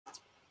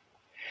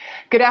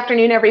Good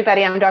afternoon,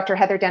 everybody. I'm Dr.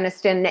 Heather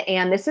Denniston,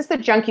 and this is the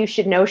Junk You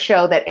Should Know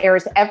show that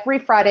airs every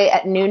Friday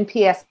at noon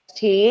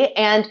PST.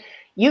 And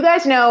you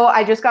guys know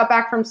I just got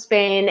back from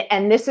Spain,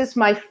 and this is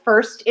my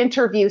first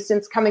interview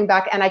since coming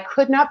back, and I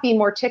could not be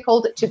more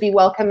tickled to be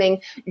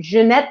welcoming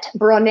Jeanette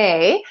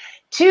Brunet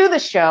to the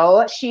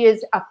show. She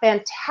is a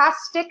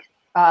fantastic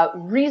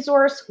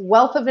resource,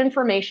 wealth of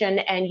information,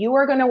 and you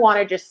are going to want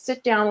to just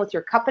sit down with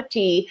your cup of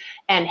tea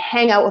and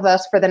hang out with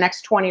us for the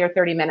next 20 or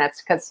 30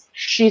 minutes because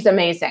she's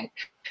amazing.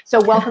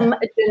 So welcome,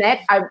 Jeanette.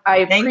 I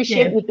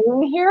appreciate you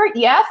being here.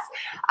 Yes.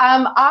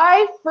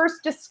 I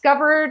first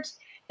discovered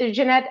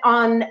Jeanette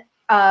on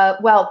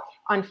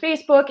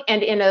Facebook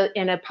and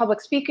in a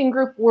public speaking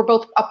group we're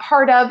both a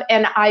part of,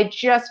 and I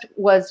just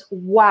was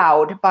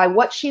wowed by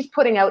what she's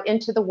putting out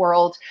into the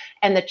world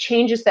and the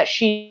changes that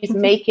she's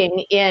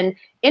making in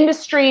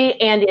industry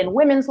and in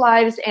women's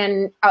lives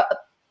and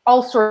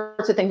all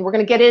sorts of things. We're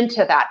going to get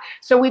into that.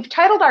 So we've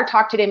titled our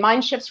talk today,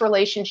 Mind Shifts,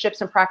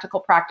 Relationships, and Practical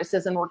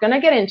Practices, and we're going to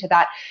get into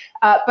that.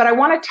 But I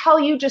want to tell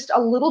you just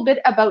a little bit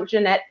about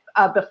Jeanette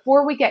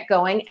before we get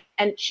going.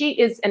 And she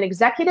is an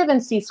executive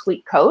and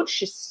C-suite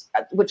coach,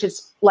 which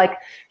is like,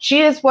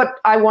 she is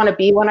what I want to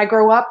be when I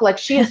grow up. Like,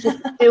 she is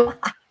just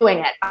doing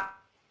it.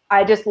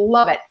 I just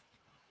love it.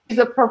 She's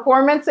a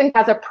performance and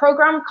has a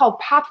program called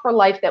Path for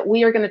Life that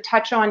we are going to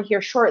touch on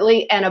here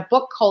shortly, and a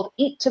book called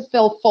Eat to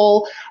Feel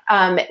Full,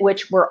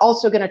 which we're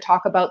also going to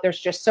talk about.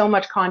 There's just so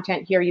much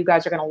content here. You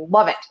guys are going to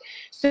love it.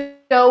 So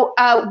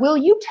will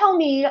you tell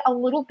me a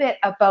little bit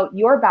about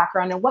your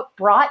background and what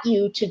brought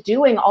you to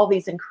doing all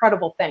these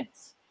incredible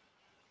things?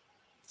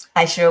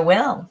 I sure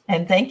will,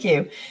 and thank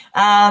you.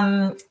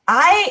 I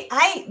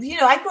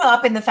grew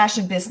up in the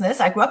fashion business.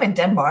 I grew up in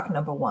Denmark,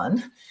 number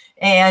one.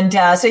 And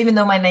so even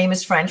though my name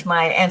is French,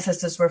 my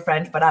ancestors were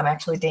French, but I'm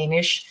actually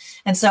Danish.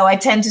 And so I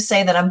tend to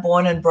say that I'm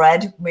born and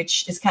bred,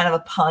 which is kind of a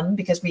pun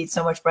because we eat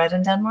so much bread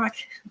in Denmark.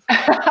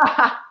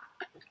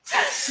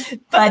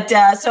 But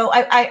so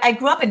I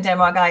grew up in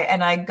Denmark,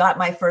 and I got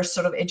my first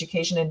sort of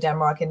education in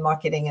Denmark in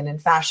marketing and in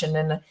fashion.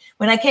 And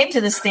when I came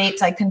to the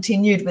States, I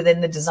continued within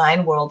the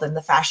design world and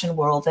the fashion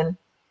world. And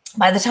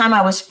by the time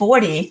I was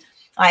 40,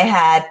 I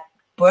had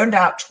burned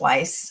out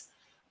twice.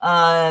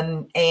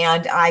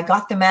 And I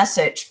got the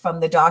message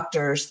from the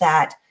doctors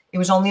that it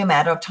was only a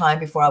matter of time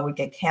before I would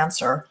get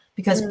cancer,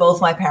 because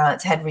both my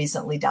parents had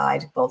recently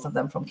died, both of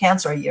them from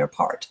cancer, a year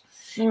apart.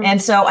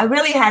 And so I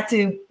really had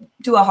to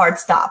do a hard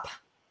stop,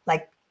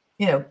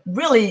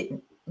 really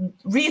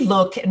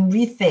relook and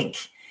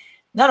rethink,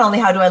 not only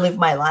how do I live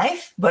my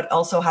life, but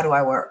also how do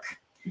I work?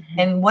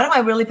 And what am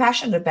I really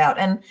passionate about?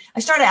 And I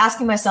started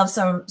asking myself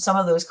some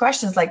of those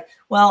questions, like,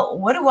 well,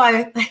 what do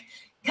I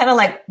kind of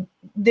like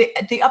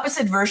the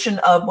opposite version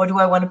of what do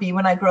I want to be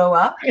when I grow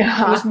up?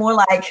 It was more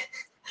like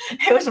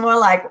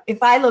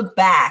if I look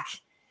back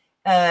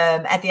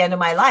at the end of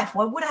my life,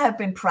 what would I have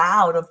been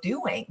proud of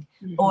doing?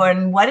 Or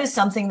what is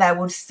something that I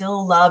would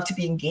still love to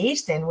be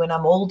engaged in when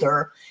I'm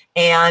older?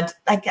 And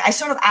like I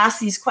sort of asked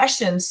these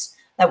questions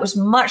that was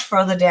much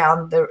further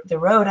down the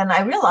road. And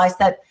I realized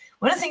that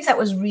one of the things that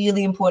was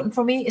really important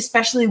for me,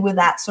 especially with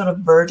that sort of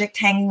verdict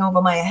hanging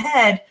over my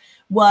head,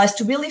 was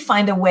to really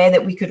find a way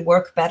that we could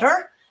work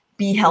better,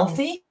 be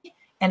healthy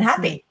and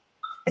happy.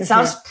 It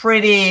sounds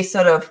pretty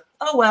sort of,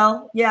 oh,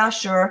 well, yeah,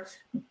 sure.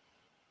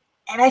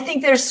 And I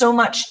think there's so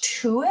much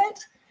to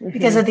it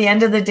because at the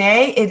end of the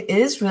day, it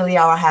is really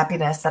our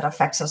happiness that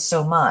affects us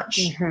so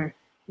much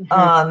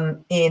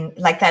in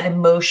like that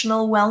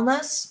emotional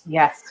wellness.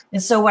 Yes.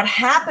 And so what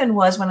happened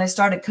was when I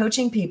started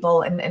coaching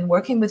people and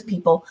working with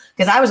people,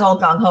 because I was all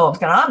gung-ho,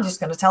 I'm just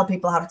going to tell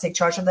people how to take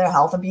charge of their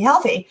health and be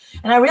healthy.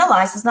 And I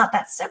realized it's not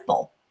that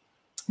simple.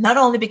 Not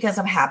only because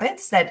of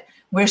habits, that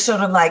we're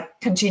sort of like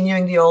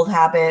continuing the old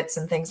habits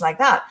and things like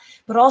that,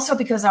 but also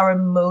because our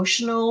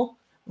emotional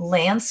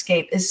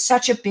landscape is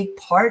such a big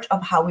part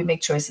of how we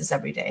make choices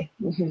every day.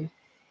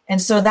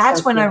 And so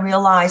that's when I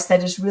realized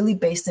that it's really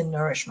based in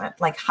nourishment.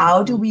 Like,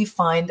 how do we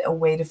find a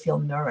way to feel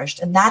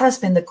nourished? And that has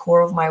been the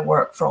core of my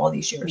work for all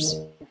these years.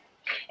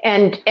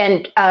 And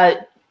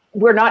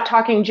we're not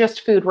talking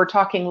just food, we're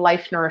talking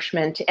life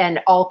nourishment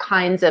and all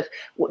kinds of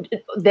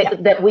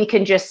that we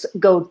can just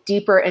go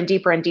deeper and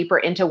deeper and deeper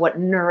into what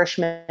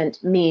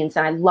nourishment means.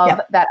 And I love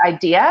that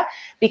idea,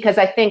 because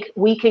I think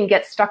we can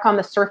get stuck on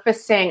the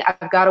surface saying,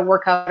 I've got to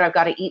work out, I've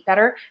got to eat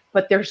better,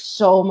 but there's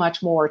so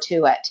much more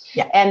to it.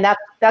 And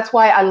that's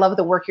why I love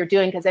the work you're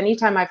doing, because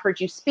anytime I've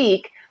heard you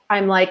speak,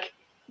 I'm like,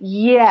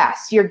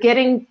 yes, you're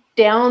getting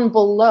down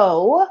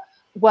below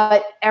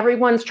what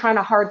everyone's trying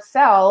to hard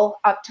sell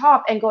up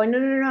top and going,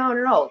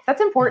 no,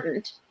 that's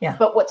important.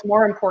 But what's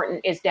more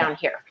important is down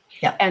here.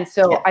 And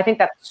so I think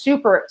that's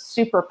super,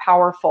 super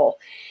powerful.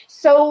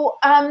 So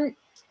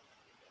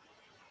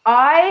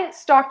I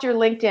stalked your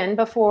LinkedIn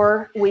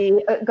before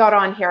we got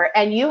on here,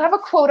 and you have a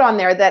quote on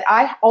there that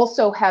I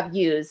also have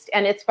used,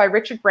 and it's by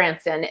Richard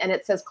Branson, and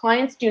it says,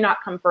 clients do not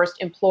come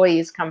first,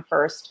 employees come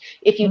first.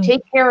 If you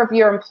take care of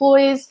your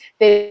employees,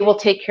 they will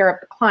take care of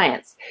the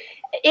clients.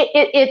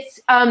 It's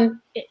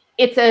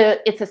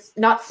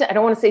not, I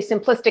don't want to say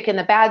simplistic in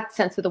the bad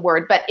sense of the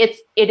word, but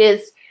it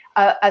is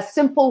a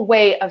simple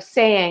way of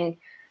saying,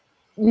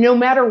 no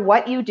matter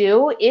what you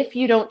do, if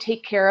you don't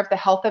take care of the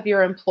health of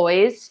your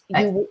employees,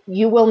 right.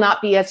 you will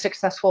not be as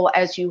successful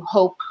as you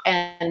hope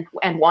and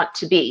want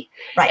to be.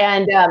 Right.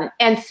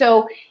 And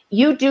so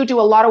you do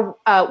a lot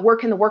of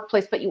work in the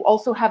workplace, but you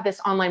also have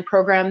this online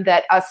program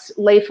that us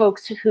lay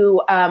folks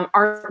who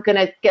aren't going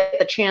to get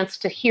the chance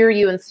to hear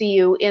you and see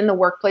you in the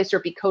workplace or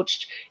be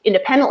coached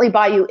independently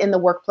by you in the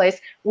workplace,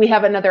 we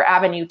have another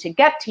avenue to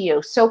get to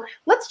you. So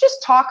let's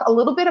just talk a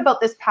little bit about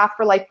this Path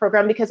for Life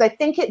program, because I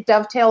think it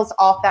dovetails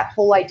off that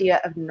whole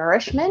idea of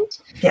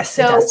nourishment. Yes,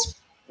 so, it does.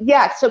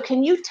 Yeah. So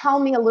can you tell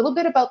me a little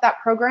bit about that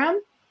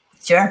program?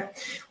 Sure.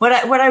 What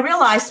I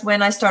realized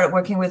when I started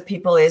working with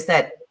people is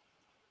that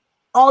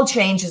all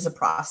change is a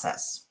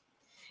process.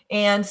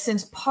 And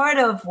since part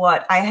of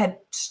what I had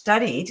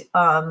studied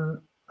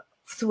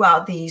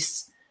throughout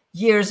these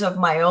years of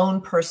my own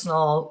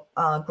personal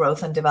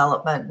growth and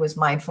development was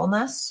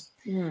mindfulness.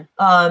 And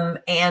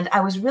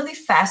I was really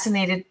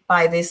fascinated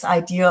by this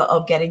idea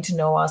of getting to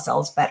know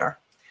ourselves better.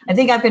 I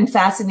think I've been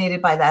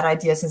fascinated by that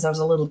idea since I was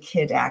a little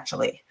kid,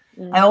 actually.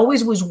 I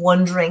always was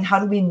wondering, how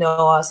do we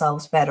know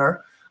ourselves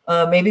better?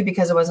 Maybe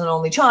because I was an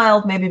only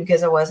child, maybe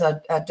because I was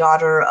a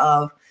daughter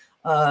of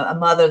a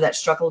mother that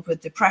struggled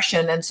with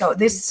depression. And so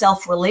this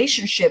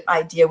self-relationship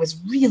idea was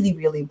really,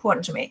 really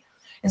important to me.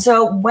 And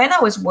so when I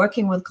was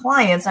working with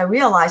clients, I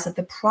realized that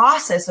the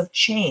process of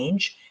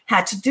change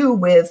had to do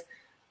with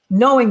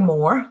knowing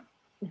more.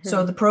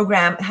 So the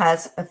program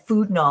has a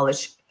food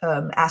knowledge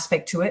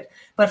aspect to it,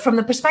 but from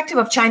the perspective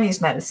of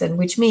Chinese medicine,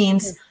 which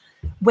means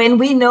when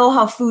we know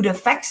how food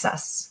affects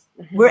us,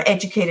 we're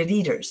educated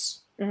eaters.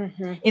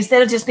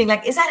 Instead of just being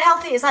like, is that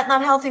healthy? Is that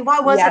not healthy? Why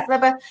was it?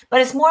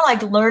 But it's more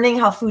like learning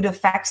how food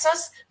affects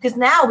us, because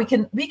now we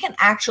can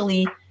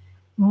actually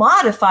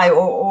modify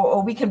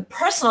or we can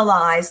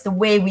personalize the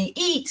way we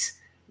eat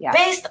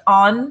based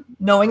on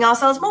knowing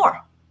ourselves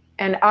more.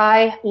 And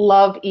I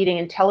love eating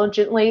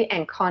intelligently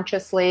and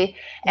consciously.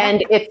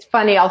 And it's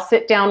funny, I'll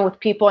sit down with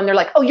people and they're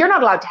like, oh, you're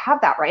not allowed to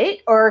have that,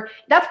 right? Or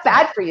that's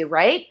bad for you,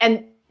 right?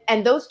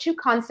 And those two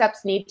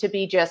concepts need to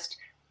be just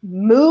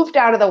moved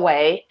out of the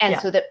way, and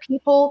so that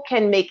people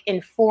can make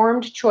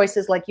informed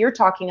choices like you're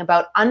talking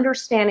about,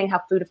 understanding how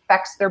food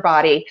affects their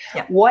body,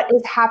 what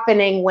is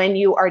happening when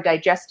you are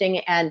digesting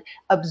and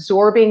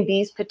absorbing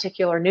these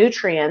particular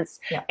nutrients,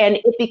 and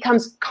it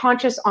becomes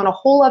conscious on a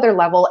whole other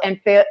level, and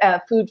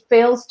food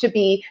fails to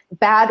be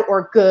bad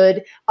or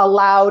good,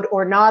 allowed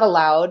or not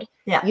allowed.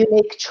 You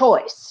make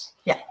choice.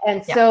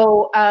 And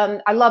so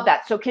I love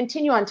that. So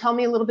continue on. Tell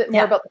me a little bit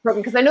more about the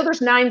program, because I know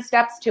there's 9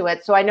 steps to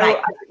it. So I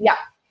know,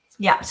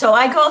 So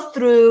I go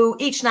through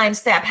each 9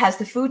 step has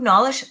the food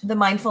knowledge, the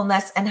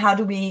mindfulness, and how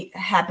do we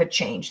habit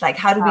change? Like,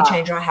 how do we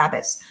change our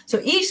habits?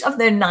 So each of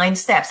the 9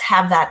 steps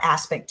have that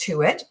aspect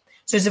to it.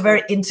 So it's a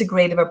very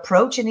integrative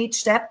approach in each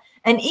step,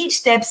 and each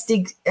step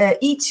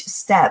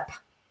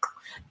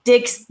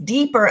digs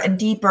deeper and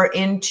deeper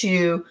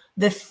into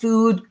the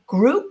food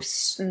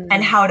groups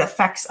and how it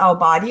affects our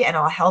body and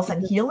our health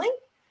and healing.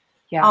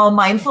 Our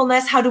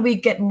mindfulness, how do we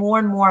get more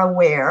and more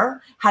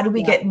aware? How do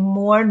we get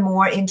more and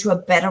more into a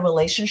better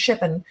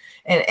relationship and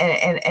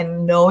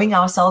knowing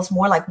ourselves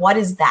more? Like, what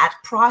is that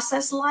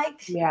process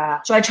like?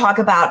 So I talk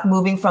about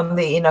moving from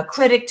the inner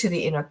critic to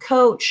the inner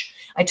coach.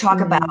 I talk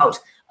about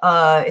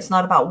it's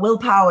not about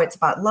willpower, it's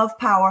about love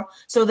power.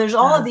 So there's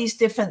all of these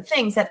different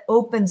things that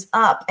opens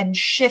up and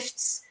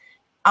shifts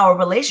our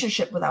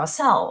relationship with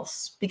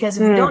ourselves. Because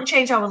if we don't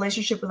change our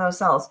relationship with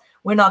ourselves,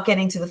 we're not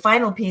getting to the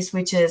final piece,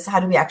 which is how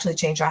do we actually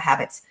change our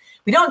habits?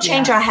 We don't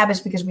change our habits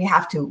because we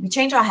have to. We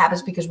change our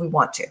habits because we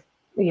want to.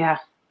 Yeah.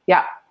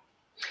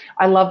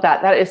 I love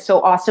that. That is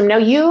so awesome. Now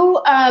you,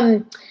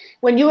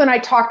 when you and I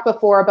talked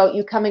before about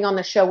you coming on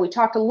the show, we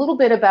talked a little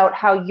bit about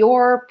how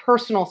your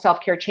personal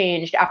self-care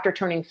changed after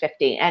turning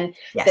 50, and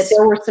that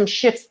there were some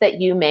shifts that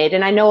you made.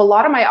 And I know a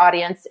lot of my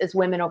audience is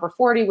women over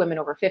 40, women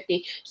over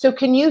 50. So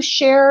can you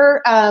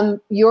share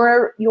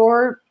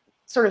your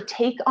sort of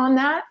take on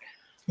that?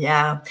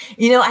 Yeah.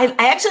 I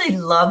actually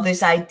love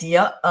this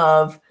idea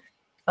of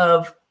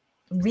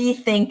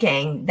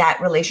rethinking that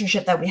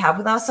relationship that we have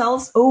with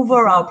ourselves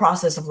over our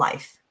process of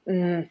life.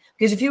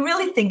 Because if you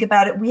really think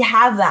about it, we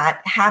have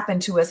that happen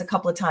to us a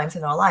couple of times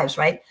in our lives,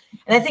 right?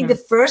 And I think the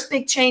first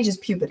big change is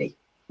puberty,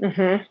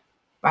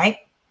 right?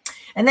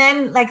 And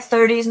then like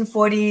 30s and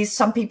 40s,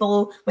 some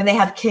people, when they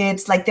have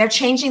kids, like they're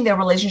changing their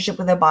relationship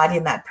with their body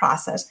in that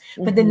process.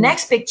 But the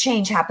next big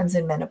change happens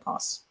in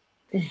menopause.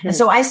 And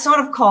so I sort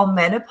of call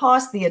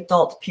menopause the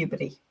adult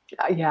puberty.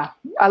 Yeah,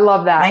 I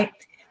love that.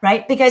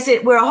 Right? Because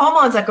where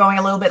hormones are going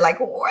a little bit like,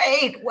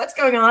 wait, what's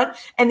going on?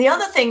 And the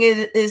other thing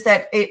is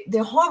that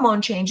the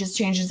hormone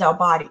changes our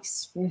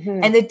bodies.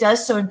 And it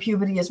does so in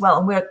puberty as well.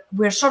 And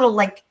we're sort of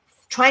like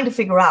trying to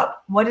figure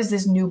out, what is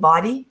this new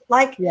body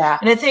like?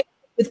 And I think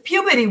with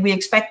puberty, we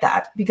expect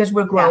that because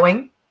we're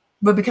growing,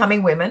 we're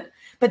becoming women.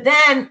 But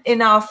then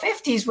in our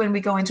 50s, when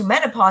we go into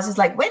menopause, it's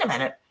like, wait a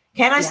minute.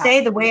 Can I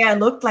stay the way I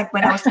looked like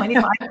when I was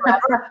 25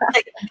 forever?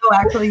 Like, no,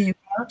 actually you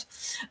can't.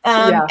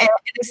 And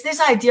it's this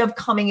idea of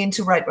coming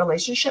into right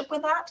relationship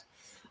with that.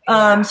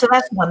 So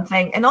that's one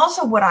thing. And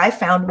also what I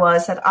found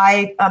was that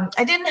I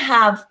didn't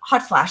have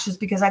hot flashes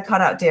because I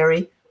cut out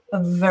dairy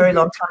a very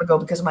long time ago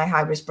because of my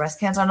high-risk breast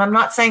cancer. And I'm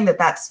not saying that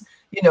that's,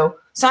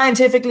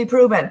 scientifically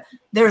proven.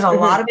 There's a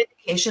lot of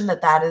indication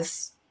that that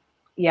is,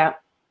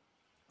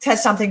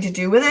 has something to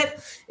do with it.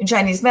 In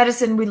Chinese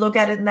medicine, we look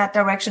at it in that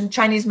direction.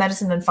 Chinese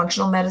medicine and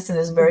functional medicine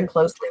is very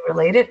closely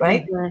related,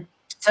 right?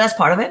 So that's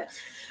part of it.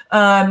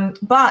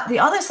 But the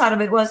other side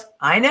of it was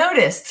I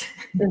noticed,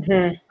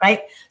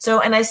 right? So,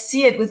 and I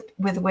see it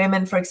with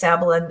women, for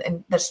example,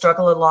 and that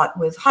struggle a lot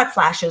with hot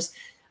flashes.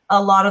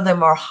 A lot of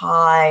them are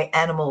high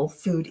animal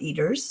food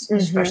eaters,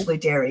 especially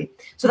dairy.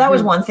 So that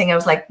was one thing. I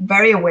was like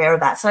very aware of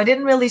that. So I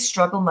didn't really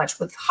struggle much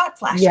with hot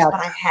flashes, but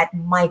I had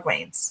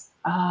migraines.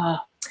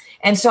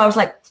 And so I was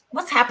like,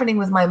 what's happening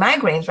with my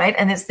migraines, right?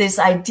 And it's this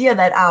idea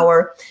that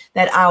our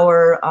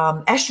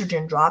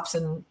estrogen drops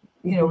and,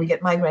 we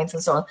get migraines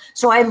and so on.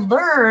 So I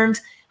learned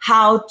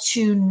how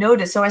to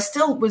notice. So I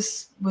still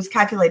was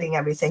calculating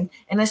everything.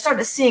 And I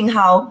started seeing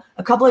how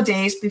a couple of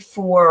days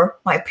before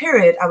my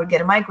period, I would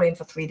get a migraine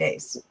for 3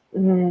 days.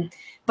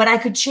 But I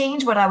could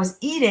change what I was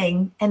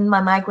eating and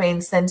my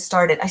migraines then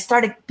I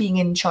started being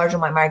in charge of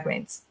my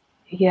migraines.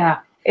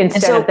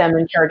 Instead of them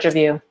in charge of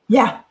you.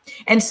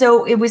 And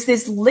so it was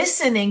this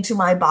listening to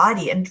my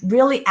body and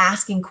really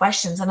asking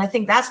questions. And I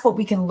think that's what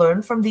we can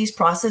learn from these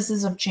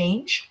processes of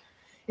change,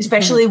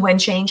 especially when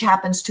change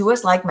happens to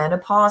us, like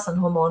menopause and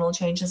hormonal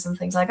changes and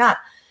things like that.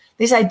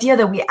 This idea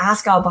that we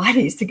ask our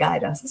bodies to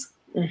guide us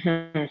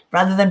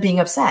rather than being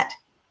upset.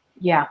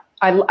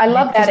 I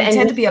love that. We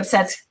tend to be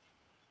upset.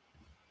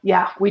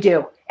 We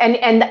do.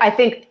 And I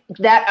think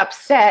that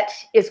upset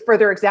is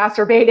further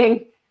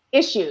exacerbating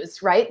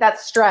issues, right? That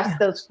stress,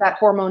 that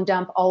hormone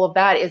dump, all of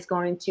that is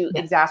going to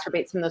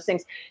exacerbate some of those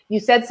things. You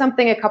said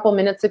something a couple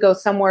minutes ago,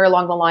 somewhere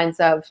along the lines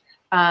of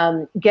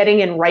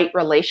getting in right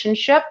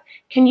relationship.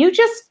 Can you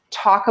just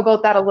talk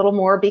about that a little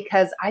more?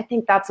 Because I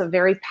think that's a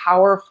very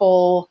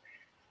powerful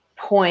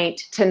point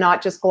to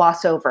not just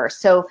gloss over.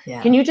 So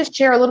can you just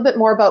share a little bit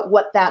more about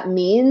what that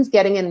means,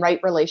 getting in right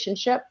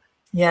relationship?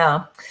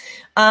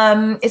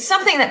 It's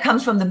something that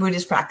comes from the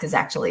Buddhist practice,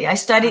 actually. I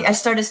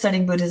started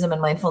studying Buddhism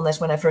and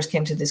mindfulness when I first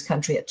came to this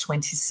country at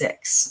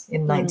 26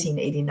 in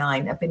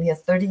 1989. I've been here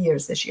 30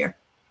 years this year.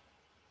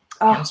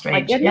 Oh,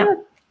 my goodness.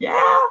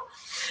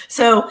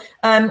 So,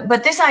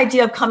 but this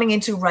idea of coming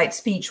into right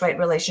speech, right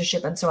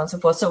relationship, and so on and so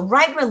forth. So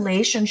right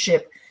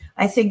relationship,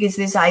 I think, is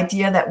this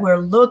idea that we're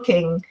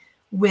looking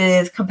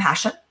with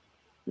compassion.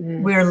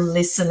 We're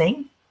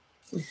listening.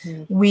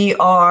 We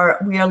are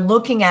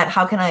looking at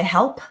how can I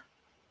help?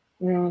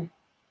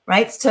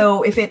 Right?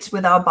 So if it's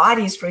with our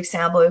bodies, for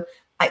example,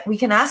 we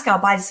can ask our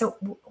bodies, so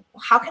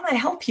how can I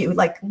help you?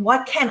 Like,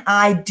 what can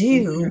I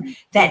do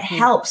that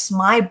helps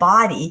my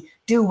body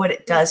do what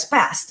it does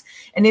best?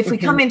 And if we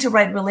come into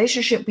right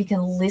relationship, we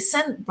can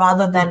listen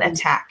rather than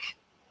attack.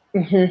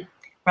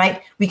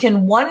 Right? We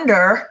can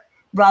wonder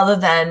rather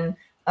than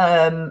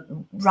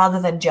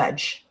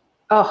judge.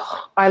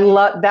 Oh, I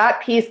love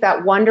that piece.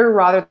 That wonder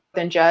rather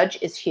than judge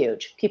is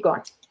huge. Keep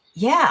going.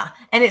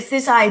 And it's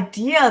this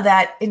idea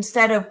that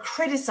instead of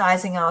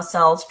criticizing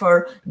ourselves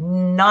for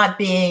not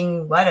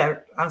being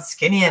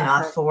skinny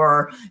enough,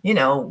 or,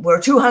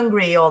 we're too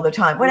hungry all the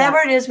time, whatever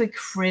it is we're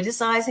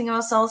criticizing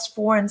ourselves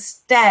for,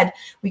 instead,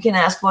 we can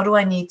ask, what do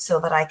I need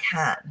so that I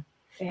can?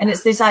 And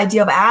it's this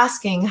idea of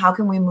asking, how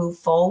can we move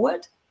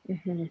forward?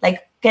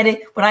 Like when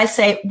I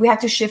say we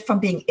have to shift from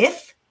being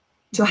if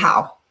to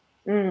how,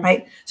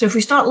 right? So if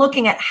we start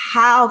looking at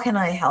how can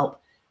I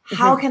help?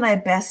 How can I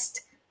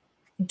best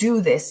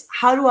do this?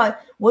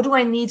 What do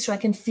I need so I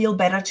can feel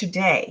better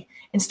today?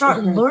 And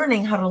start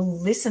learning how to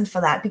listen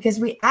for that, because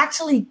we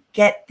actually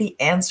get the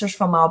answers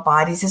from our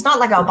bodies. It's not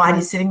like our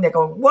body's sitting there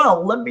going,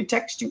 well, let me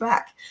text you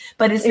back.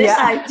 But it's this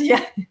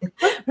idea,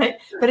 right?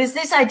 But it's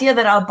this idea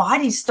that our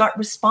bodies start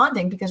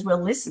responding because we're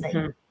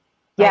listening.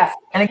 Right?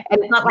 And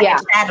it's not like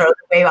a chatter,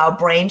 the way our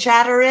brain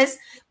chatter is,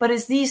 but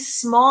it's these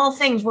small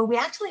things where we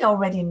actually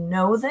already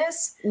know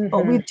this,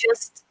 but we've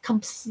just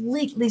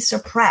completely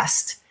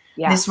suppressed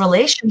this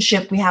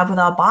relationship we have with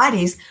our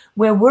bodies,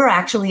 where we're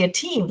actually a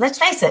team. Let's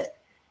face it.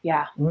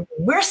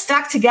 We're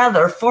stuck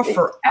together for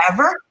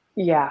forever.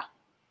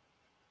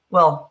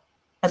 Well,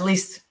 at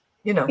least,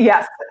 to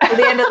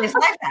the end of this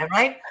lifetime,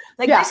 right?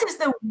 Like this is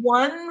the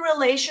one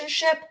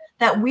relationship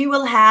that we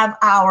will have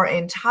our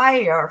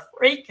entire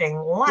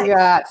freaking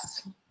life.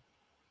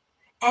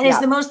 And it's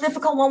the most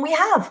difficult one we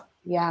have.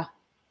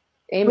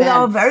 Amen. With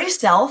our very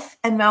self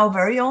and our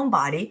very own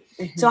body.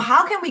 So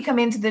how can we come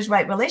into this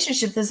right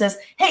relationship that says,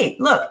 hey,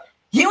 look,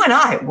 you and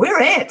I, we're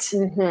it.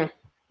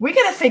 We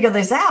got to figure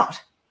this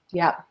out.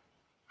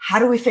 How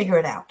do we figure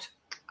it out?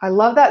 I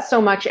love that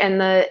so much.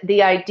 And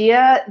the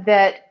idea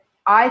that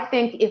I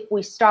think if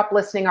we stop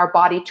listening, our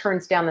body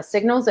turns down the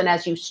signals. And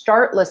as you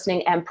start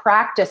listening and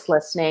practice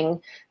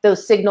listening,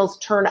 those signals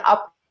turn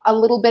up a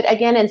little bit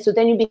again. And so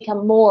then you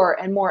become more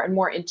and more and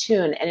more in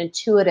tune and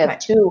intuitive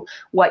to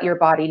what your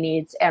body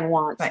needs and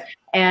wants.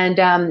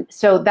 And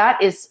so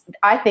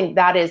I think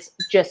that is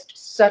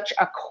just such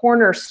a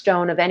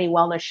cornerstone of any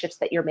wellness shifts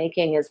that you're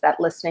making, is that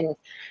listening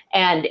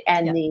and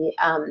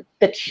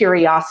the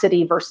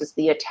curiosity versus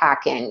the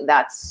attacking.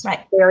 That's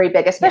very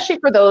big, especially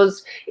for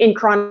those in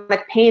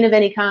chronic pain of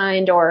any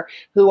kind, or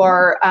who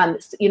are,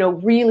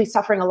 really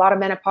suffering a lot of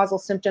menopausal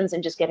symptoms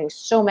and just getting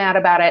so mad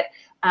about it.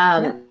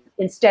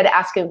 Instead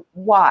asking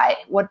why,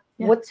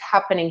 what's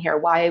happening here?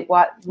 Why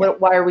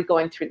are we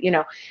going through,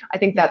 I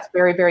think that's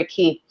very, very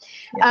key.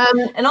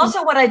 And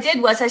also what I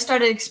did was I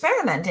started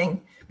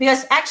experimenting,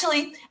 because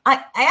actually,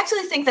 I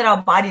actually think that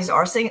our bodies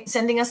are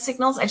sending us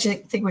signals. I actually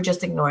think we're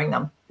just ignoring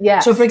them. Yeah.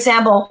 So for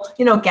example,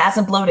 gas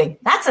and bloating,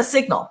 that's a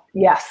signal.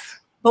 Yes.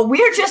 But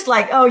we're just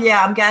like, oh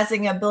yeah, I'm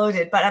gassing and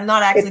bloated, but I'm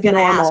not actually going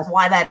to ask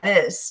why that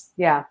is.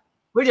 Yeah.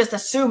 We're just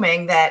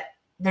assuming that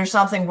there's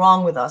something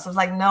wrong with us. It's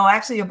like, no,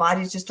 actually your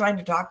body's just trying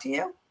to talk to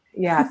you.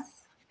 Yes.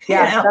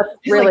 Yeah, that's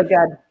really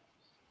good.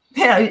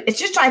 It's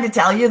just trying to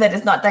tell you that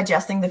it's not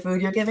digesting the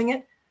food you're giving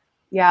it.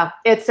 Yeah,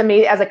 it's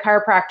amazing. As a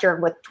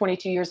chiropractor with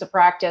 22 years of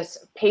practice,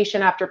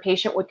 patient after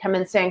patient would come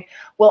in saying,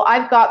 well,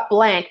 I've got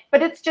blank,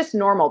 but it's just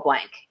normal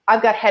blank.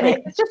 I've got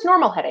headaches. It's just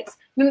normal headaches.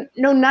 No,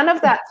 none of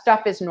that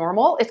stuff is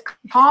normal. It's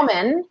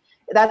common.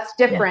 That's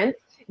different.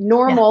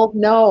 Normal,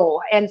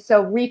 no. And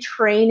so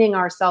retraining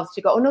ourselves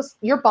to go, oh no,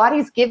 your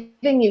body's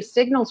giving you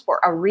signals for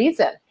a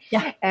reason.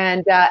 Yeah.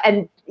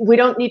 And we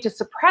don't need to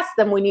suppress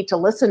them. We need to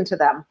listen to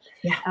them.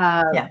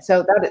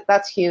 So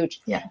that's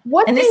huge. Yeah.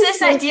 And it's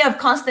this idea of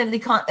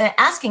constantly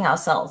asking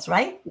ourselves,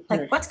 right?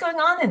 Like, what's going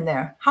on in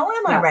there? How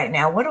am I right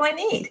now? What do I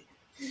need?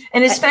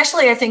 And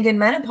especially, I think in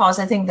menopause,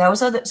 I think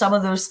those are some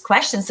of those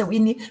questions that we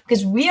need,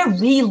 because we are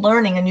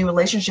relearning a new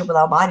relationship with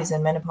our bodies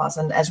in menopause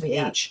and as we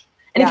age.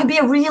 And it can be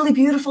a really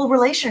beautiful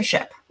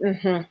relationship.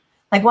 Mm-hmm.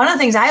 Like one of the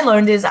things I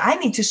learned is I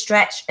need to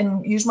stretch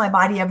and use my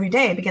body every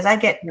day, because I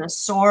get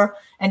sore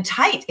and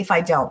tight if I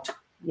don't.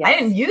 Yes. I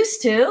didn't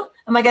used to.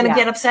 Am I going to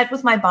get upset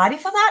with my body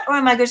for that? Or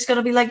am I just going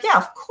to be like, yeah,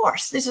 of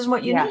course, this is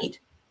what you need.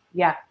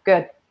 Yeah,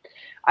 good.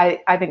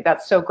 I think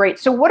that's so great.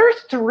 So what are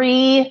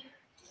 3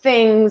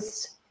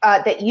 things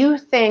that you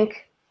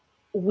think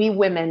we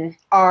women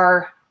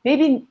are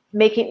maybe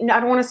making,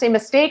 I don't want to say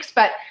mistakes,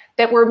 but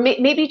that we're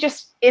maybe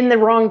just in the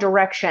wrong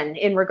direction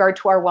in regard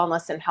to our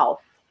wellness and health?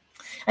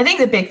 I think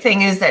the big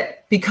thing is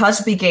that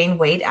because we gain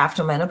weight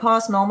after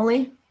menopause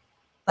normally,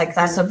 like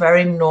that's a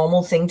very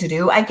normal thing to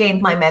do. I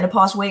gained my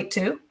menopause weight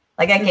too.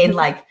 Like I gained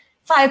like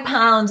 5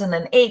 pounds and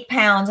then 8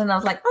 pounds. And I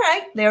was like, all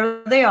right,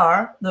 there they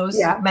are, those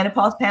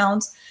menopause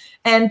pounds.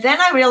 And then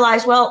I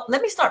realized, well,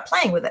 let me start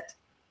playing with it.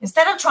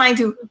 Instead of trying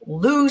to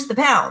lose the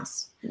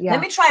pounds,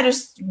 let me try to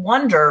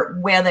wonder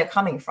where they're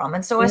coming from.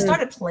 And so I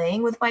started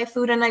playing with my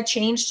food and I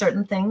changed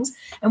certain things.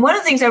 And one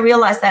of the things I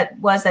realized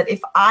was that if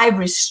I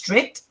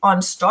restrict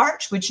on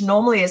starch, which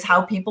normally is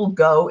how people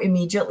go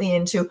immediately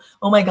into,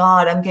 oh my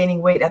God, I'm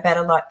gaining weight, I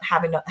better not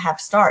have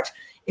starch.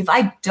 If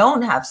I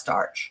don't have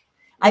starch,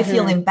 I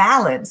feel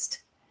imbalanced.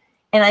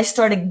 And I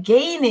started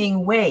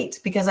gaining weight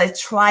because I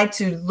tried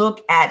to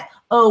look at,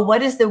 oh,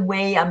 what is the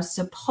way I'm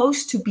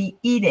supposed to be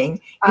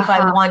eating if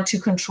I want to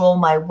control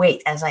my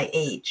weight as I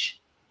age?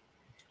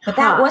 But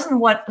that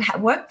wasn't what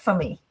worked for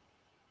me.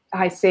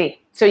 I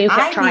see. So you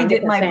kept trying. I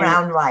needed my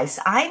brown rice.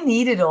 I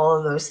needed all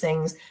of those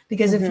things,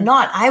 because if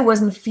not, I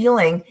wasn't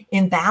feeling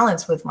in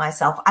balance with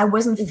myself. I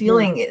wasn't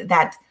feeling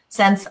that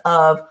sense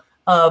of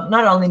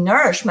not only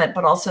nourishment,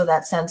 but also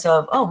that sense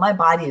of, oh, my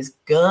body is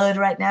good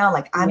right now.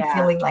 Like I'm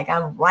feeling like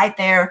I'm right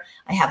there.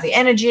 I have the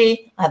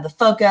energy. I have the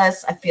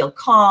focus. I feel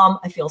calm.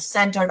 I feel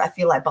centered. I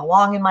feel I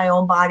belong in my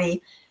own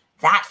body.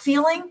 That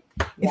feeling,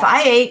 if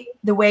I ate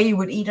the way you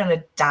would eat on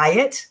a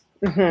diet,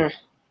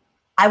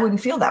 I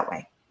wouldn't feel that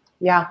way.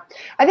 Yeah,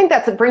 I think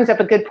that brings up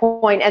a good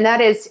point. And that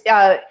is,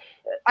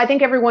 I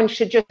think everyone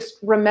should just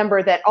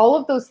remember that all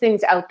of those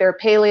things out there,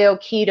 paleo,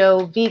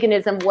 keto,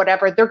 veganism,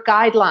 whatever, they're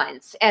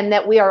guidelines, and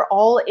that we are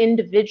all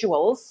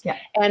individuals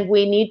and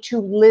we need to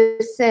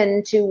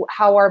listen to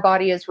how our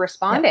body is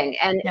responding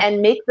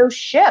and make those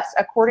shifts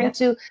according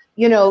to,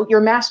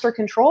 your master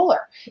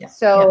controller.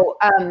 So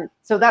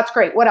that's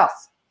great. What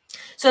else?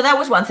 So that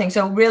was one thing.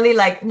 So really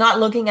like not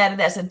looking at it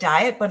as a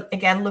diet, but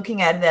again,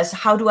 looking at it as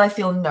how do I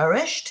feel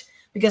nourished?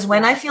 Because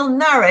when I feel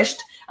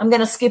nourished, I'm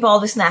going to skip all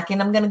the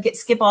snacking. I'm going to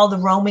skip all the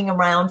roaming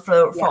around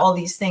for all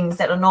these things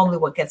that are normally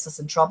what gets us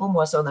in trouble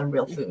more so than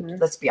real food.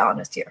 Let's be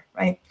honest here,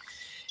 right?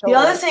 Totally. The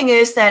other thing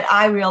is that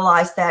I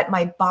realized that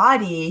my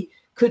body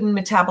couldn't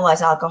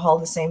metabolize alcohol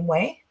the same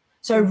way.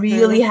 So I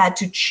really had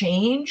to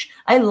change.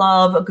 I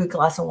love a good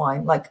glass of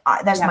wine. Like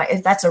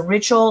that's a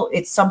ritual.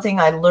 It's something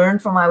I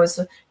learned from I was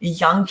a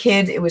young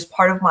kid. It was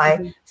part of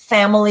my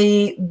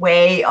family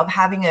way of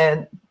having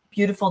a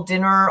beautiful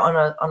dinner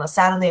on a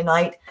Saturday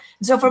night.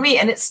 And so for me,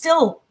 and it's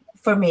still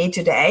for me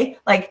today,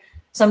 like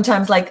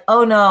sometimes like,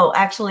 oh no,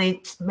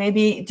 actually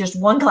maybe just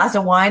one glass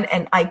of wine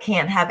and I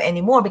can't have any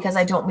more because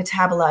I don't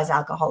metabolize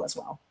alcohol as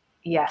well.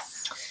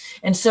 Yes.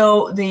 And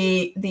so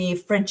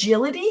the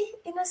fragility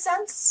in a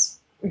sense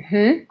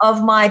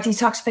of my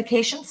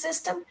detoxification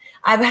system.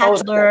 I've had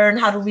to learn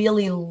how to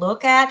really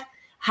look at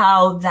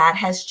how that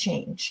has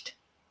changed.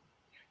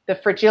 The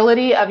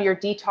fragility of your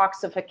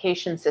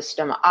detoxification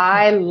system.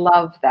 I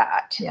love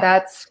that.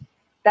 Yeah.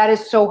 That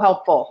is so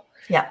helpful.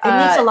 Yeah,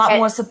 it needs a lot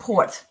more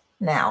support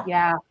now.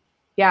 Yeah,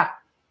 yeah.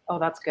 Oh,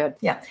 that's good.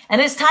 Yeah,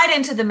 and it's tied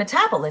into the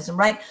metabolism,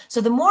 right?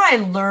 So the more I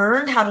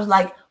learned how to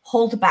like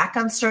hold back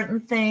on certain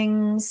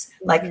things,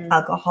 like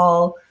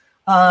alcohol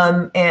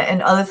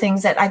and other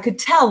things that I could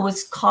tell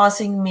was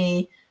causing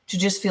me to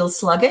just feel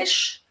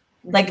sluggish.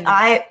 Like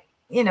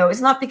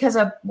it's not because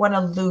I want to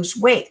lose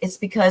weight. It's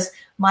because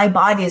my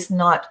body is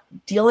not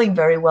dealing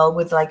very well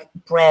with like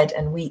bread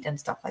and wheat and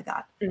stuff like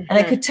that. And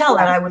I could tell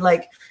that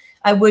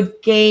I would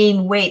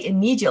gain weight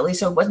immediately.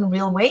 So it wasn't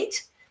real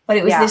weight, but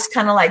it was this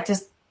kind of like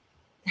just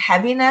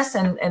heaviness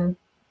and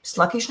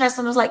sluggishness.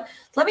 And I was like,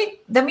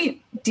 let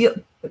me deal,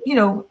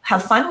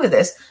 have fun with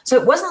this. So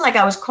it wasn't like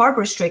I was carb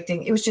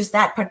restricting. It was just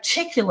that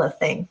particular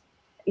thing.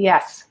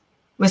 Yes.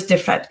 Was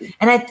different.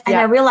 And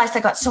I realized I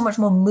got so much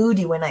more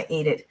moody when I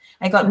ate it.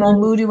 I got more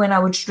moody when I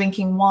was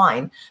drinking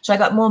wine. So I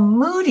got more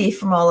moody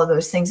from all of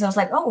those things. And I was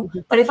like, oh,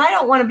 but if I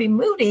don't want to be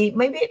moody,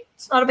 maybe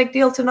it's not a big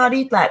deal to not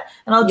eat that.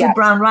 And I'll do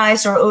brown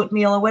rice or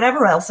oatmeal or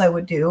whatever else I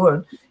would do.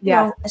 Or,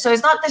 so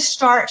it's not the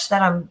starch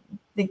that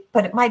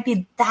but it might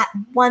be that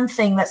one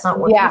thing that's not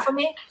working for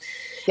me.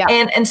 Yeah.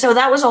 And so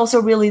that was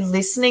also really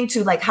listening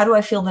to like, how do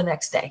I feel the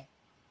next day?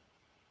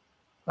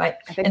 Right.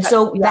 And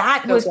so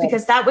that was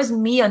because that was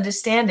me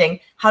understanding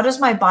how does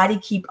my body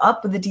keep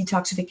up with the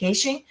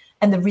detoxification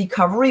and the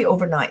recovery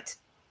overnight.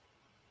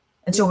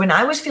 And so when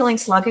I was feeling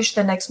sluggish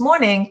the next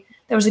morning,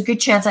 there was a good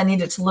chance I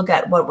needed to look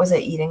at what was I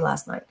eating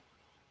last night.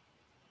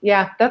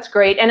 Yeah, that's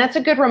great. And that's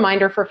a good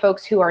reminder for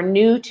folks who are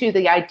new to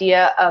the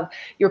idea of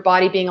your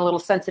body being a little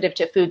sensitive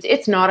to foods.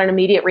 It's not an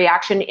immediate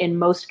reaction in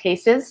most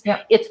cases.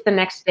 Yep. It's the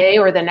next day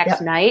or the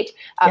next night.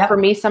 For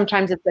me,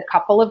 sometimes it's a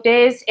couple of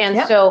days.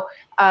 And so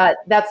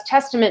that's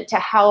testament to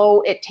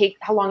how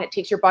long it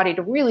takes your body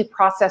to really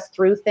process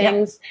through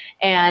things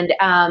and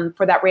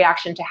for that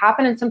reaction to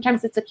happen. And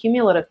sometimes it's a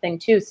cumulative thing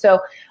too. So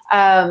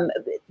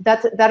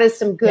that is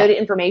some good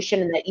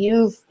information, and that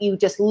you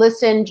just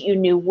listened, you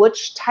knew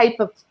which type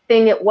of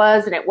thing it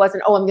was, and it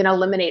wasn't, oh, I'm going to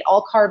eliminate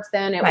all carbs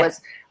then. It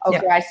was,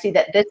 okay, I see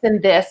that this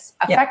and this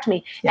affect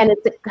me. And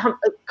it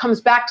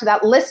comes back to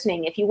that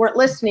listening. If you weren't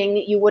listening,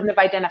 you wouldn't have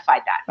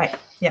identified that. Right.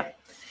 Yeah.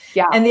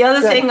 Yeah. And the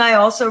other thing I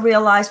also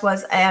realized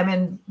was I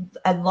am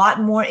a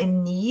lot more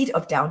in need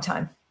of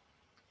downtime.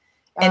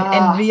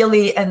 And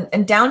really,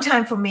 and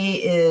downtime for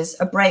me is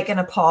a break and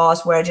a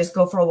pause where I just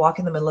go for a walk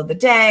in the middle of the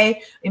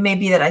day. It may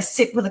be that I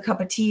sit with a cup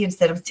of tea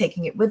instead of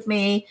taking it with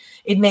me.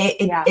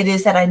 It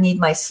is that I need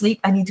my sleep.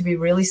 I need to be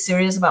really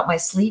serious about my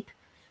sleep.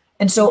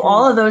 And so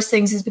all of those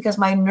things is because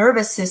my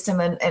nervous system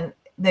and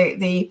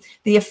the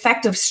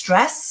effect of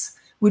stress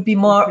would be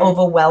more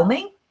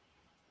overwhelming.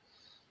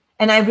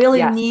 And I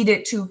really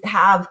needed to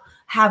have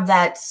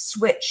that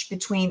switch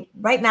between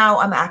right now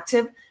I'm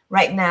active,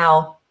 right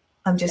now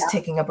I'm just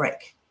taking a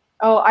break.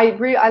 Oh, I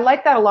agree. I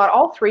like that a lot.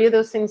 All three of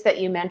those things that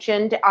you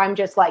mentioned, I'm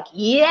just like,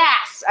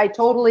 yes, I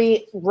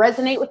totally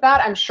resonate with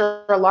that. I'm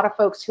sure a lot of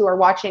folks who are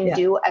watching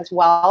do as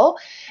well.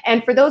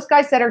 And for those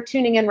guys that are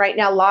tuning in right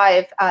now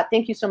live,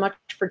 thank you so much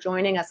for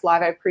joining us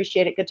live. I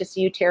appreciate it. Good to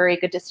see you, Terry.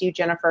 Good to see you,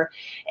 Jennifer.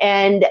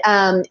 And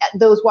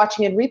those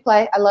watching in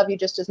replay, I love you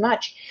just as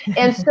much.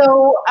 And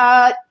so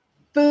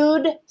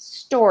food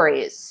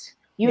stories,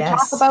 you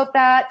talk about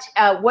that.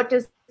 What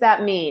does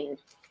that mean?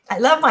 I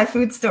love my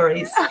food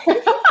stories.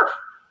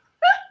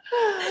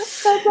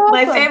 Awesome.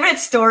 My favorite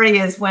story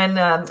is when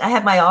I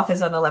had my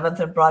office on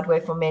 11th and Broadway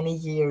for many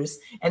years.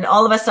 And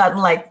all of a sudden,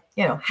 like,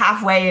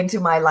 halfway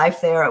into my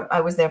life there, I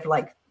was there for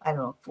like,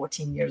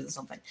 14 years or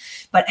something.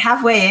 But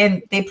halfway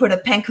in, they put a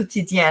pain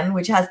quotidien,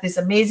 which has this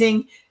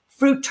amazing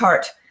fruit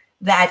tart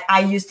that I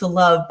used to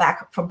love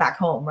from back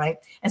home, right?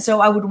 And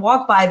so I would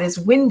walk by this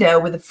window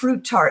with a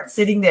fruit tart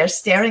sitting there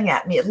staring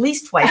at me at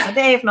least twice a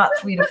day, if not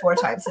 3 to 4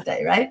 times a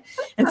day, right?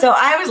 And so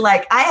I was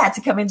like, I had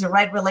to come into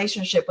right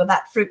relationship with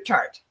that fruit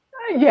tart.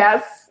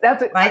 Yes,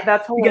 that's it. Right?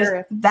 That's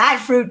hilarious. Because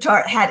that fruit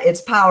tart had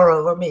its power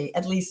over me,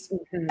 at least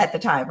at the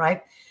time,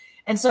 right?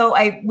 And so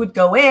I would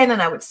go in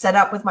and I would set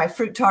up with my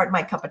fruit tart,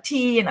 my cup of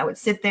tea, and I would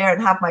sit there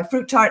and have my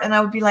fruit tart, and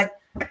I would be like,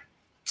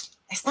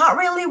 it's not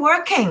really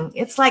working.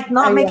 It's like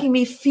not making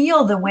me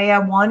feel the way I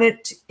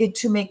wanted it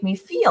to make me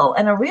feel.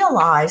 And I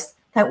realized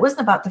that wasn't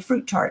about the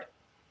fruit tart.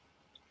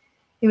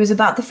 It was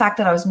about the fact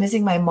that I was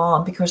missing my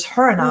mom, because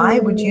her and I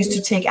would used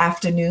to take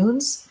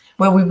afternoons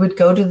where we would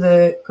go to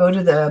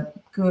the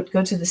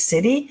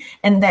city.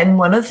 And then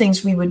one of the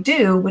things we would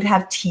do would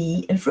have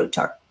tea and fruit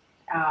tart.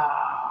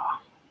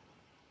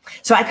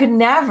 So I could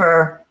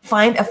never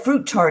find a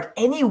fruit tart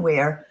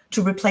anywhere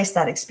to replace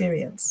that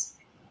experience.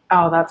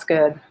 Oh, that's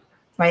good.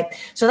 Right.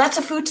 So that's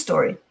a food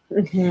story.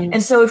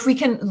 And so if we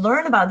can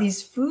learn about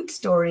these food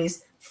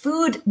stories,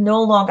 food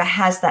no longer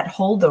has that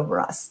hold over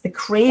us. The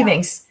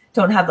cravings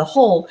don't have the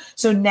hold.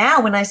 So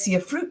now when I see a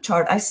fruit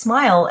tart, I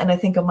smile and I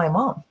think of my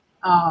mom.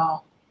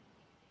 Oh.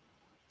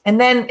 And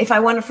then if I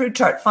want a fruit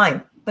tart,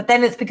 fine. but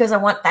then it's because I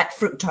want that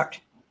fruit tart.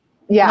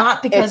 Yeah.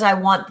 Not because I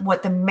want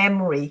what the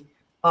memory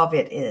of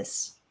it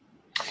is.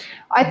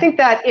 I think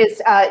that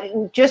is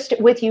just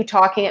with you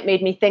talking, it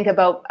made me think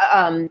about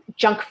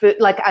junk food,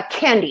 like a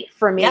candy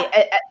for me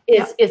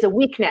is a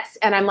weakness.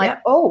 And I'm like,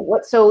 oh,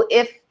 what? So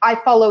if I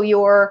follow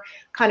your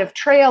kind of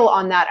trail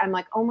on that, I'm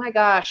like, oh my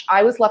gosh,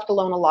 I was left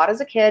alone a lot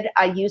as a kid.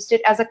 I used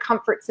it as a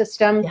comfort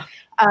system,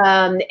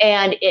 and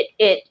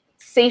it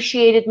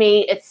satiated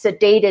me, it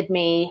sedated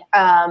me,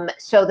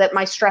 so that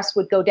my stress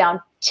would go down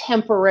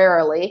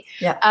temporarily.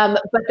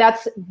 But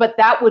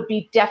that would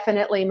be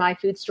definitely my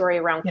food story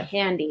around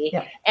candy.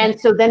 And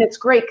so then it's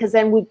great because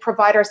then we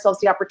provide ourselves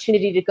the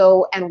opportunity to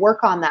go and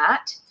work on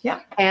that.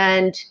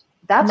 And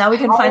that's now we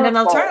can find an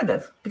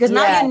alternative because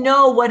now you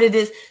know what it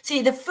is.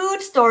 See, the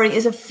food story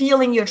is a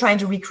feeling you're trying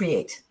to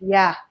recreate.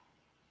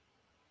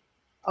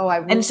 Oh,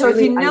 and so if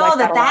you know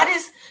that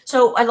is,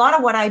 so a lot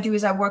of what I do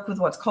is I work with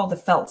what's called the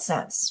felt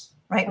sense.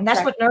 Right. And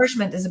that's what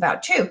nourishment is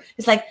about too.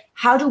 It's like,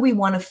 how do we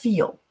want to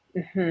feel?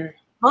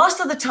 Most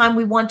of the time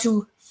we want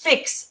to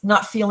fix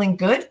not feeling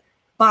good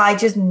by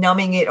just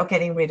numbing it or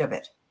getting rid of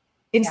it.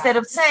 Instead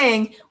of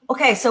saying,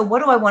 okay, so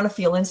what do I want to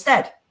feel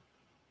instead?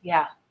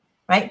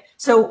 Right.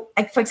 So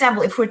like, for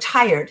example, if we're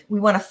tired, we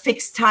want to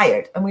fix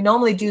tired. And we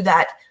normally do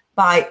that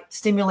by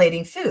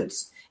stimulating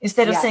foods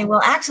instead of saying,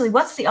 well, actually,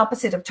 what's the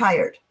opposite of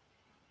tired?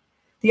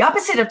 The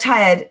opposite of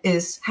tired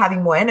is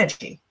having more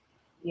energy.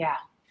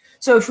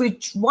 So if we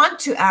want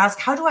to ask,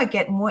 how do I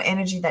get more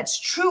energy that's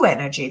true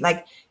energy,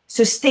 like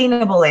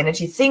sustainable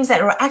energy, things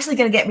that are actually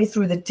going to get me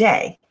through the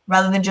day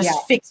rather than just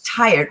fix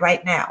tired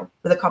right now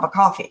with a cup of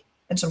coffee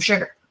and some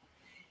sugar.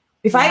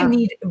 If I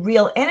need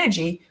real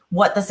energy,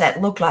 what does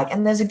that look like?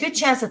 And there's a good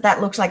chance that that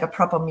looks like a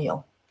proper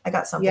meal. I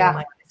got something in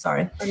my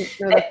sorry.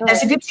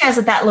 There's a good chance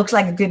that that looks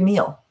like a good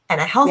meal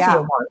and a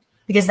healthier one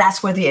because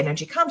that's where the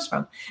energy comes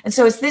from. And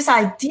so it's this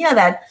idea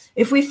that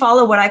if we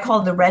follow what I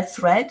call the red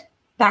thread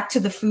back to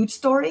the food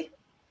story,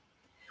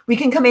 we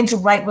can come into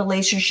right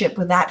relationship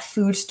with that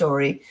food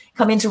story,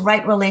 come into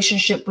right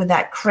relationship with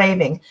that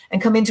craving,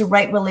 and come into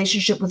right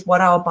relationship with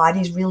what our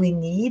bodies really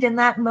need in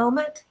that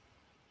moment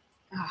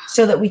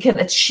so that we can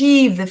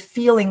achieve the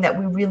feeling that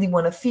we really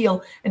want to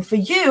feel. And for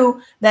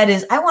you, that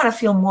is, I want to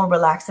feel more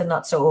relaxed and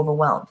not so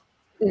overwhelmed.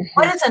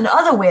 What is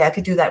another way I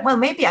could do that? Well,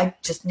 maybe I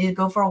just need to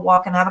go for a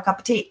walk and have a cup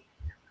of tea.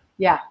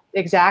 Yeah,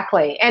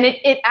 exactly. And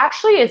it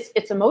actually is,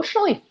 it's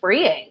emotionally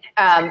freeing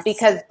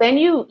because then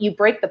you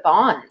break the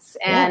bonds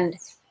and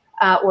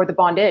or the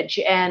bondage.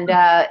 And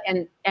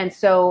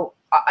so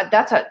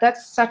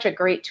that's such a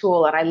great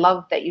tool. And I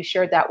love that you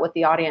shared that with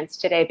the audience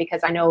today,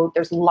 because I know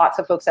there's lots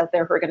of folks out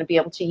there who are going to be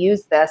able to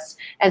use this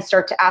and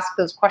start to ask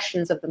those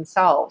questions of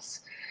themselves.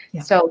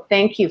 So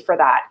thank you for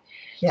that.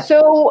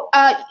 So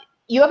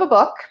you have a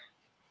book.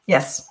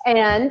 Yes.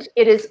 And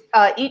it is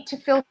Eat to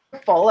Feel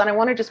Full. And I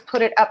want to just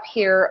put it up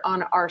here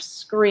on our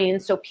screen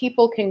so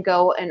people can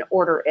go and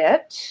order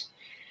it.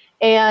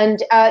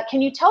 And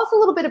can you tell us a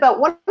little bit about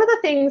one of the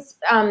things,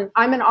 I'm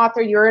an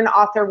author, you're an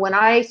author. When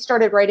I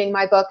started writing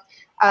my book,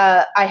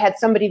 I had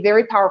somebody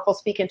very powerful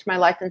speak into my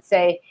life and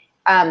say,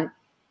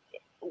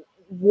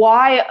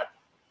 what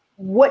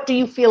do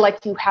you feel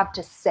like you have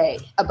to say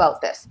about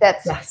this?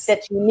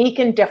 That's unique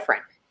and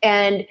different.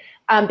 And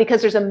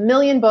because there's a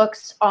million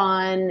books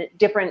on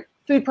different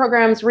food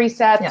programs,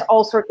 resets,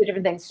 all sorts of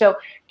different things. So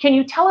can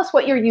you tell us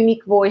what your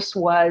unique voice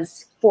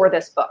was for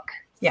this book?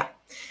 Yeah.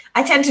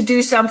 I tend to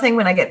do something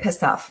when I get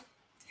pissed off.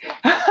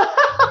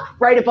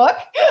 Write a book?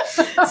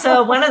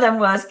 So one of them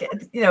was,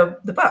 the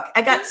book.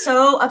 I got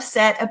so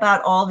upset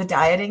about all the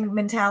dieting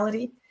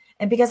mentality.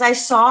 And because I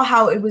saw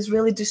how it was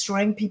really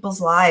destroying people's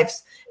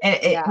lives,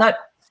 and not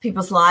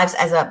people's lives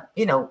as a,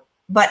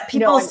 but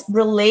people's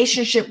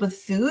relationship with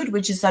food,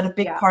 which is such a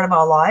big part of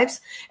our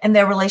lives, and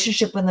their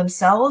relationship with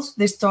themselves,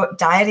 this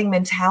dieting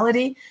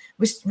mentality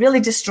was really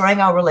destroying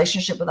our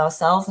relationship with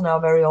ourselves and our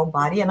very own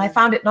body. And I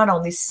found it not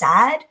only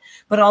sad,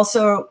 but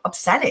also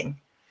upsetting.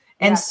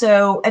 And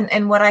so,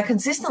 and what I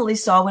consistently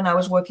saw when I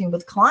was working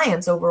with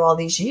clients over all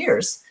these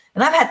years,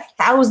 and I've had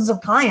thousands of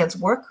clients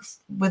work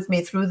with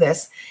me through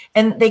this,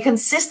 and they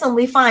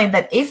consistently find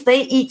that if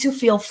they eat to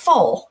feel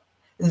full,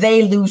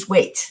 they lose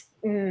weight.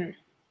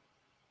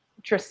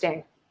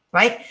 Interesting.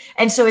 Right.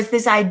 And so it's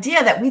this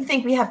idea that we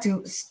think we have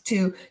to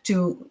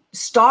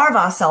starve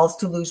ourselves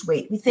to lose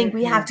weight. We think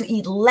we have to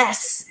eat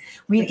less.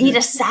 We eat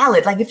a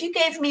salad. Like if you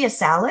gave me a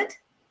salad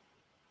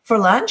for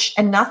lunch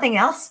and nothing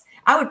else,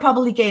 I would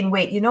probably gain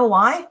weight. You know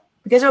why?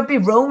 Because I would be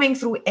roaming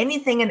through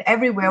anything and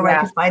everywhere where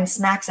I could find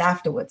snacks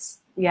afterwards.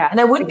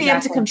 And I wouldn't be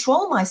able to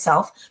control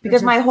myself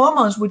because my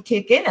hormones would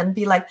kick in and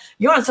be like,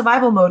 you're in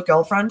survival mode,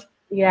 girlfriend.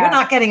 You're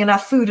not getting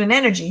enough food and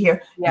energy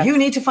here. You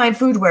need to find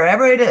food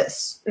wherever it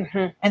is.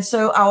 And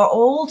so our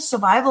old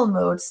survival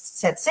mode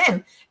sets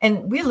in,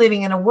 and we're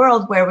living in a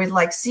world where we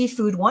like see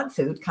food, want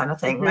food kind of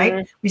thing,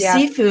 right? We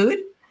see food,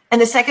 and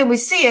the second we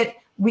see it,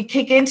 we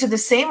kick into the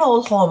same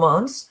old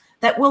hormones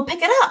that will pick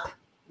it up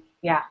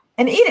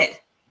and eat it.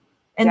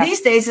 And Yeah.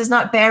 these days, it's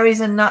not berries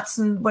and nuts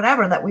and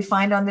whatever that we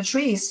find on the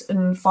trees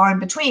and far in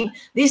between.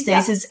 These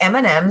days, it's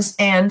M&Ms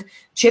and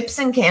chips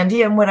and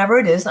candy and whatever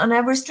it is on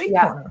every street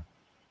corner.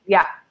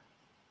 Yeah.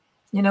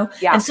 You know,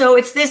 Yeah. and so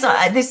it's this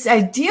this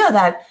idea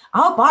that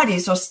our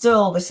bodies are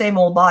still the same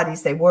old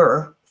bodies they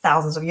were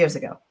thousands of years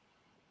ago,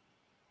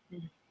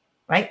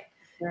 right?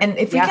 And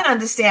if we can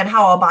understand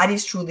how our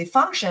bodies truly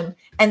function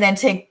and then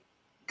take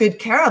good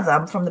care of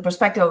them from the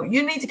perspective of,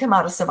 you need to come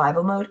out of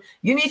survival mode,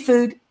 you need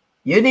food,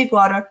 you need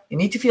water, you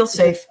need to feel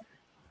safe,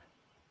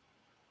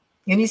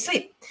 you need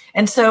sleep,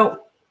 and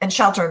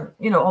shelter,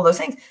 you know, all those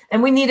things,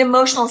 and we need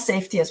emotional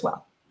safety as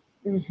well,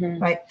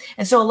 right?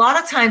 And so a lot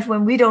of times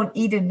when we don't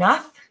eat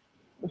enough,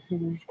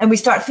 and we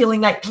start feeling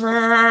like,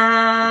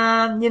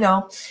 you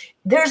know,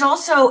 there's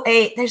also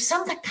there's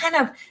some kind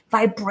of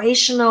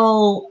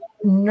vibrational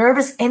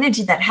nervous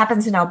energy that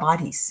happens in our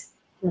bodies,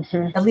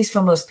 at least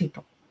for most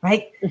people,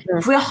 right?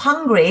 If we're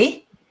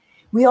hungry,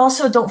 we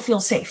also don't feel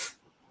safe.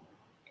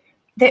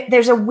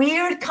 There's a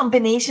weird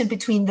combination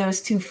between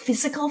those two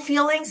physical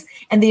feelings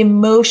and the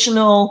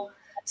emotional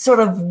sort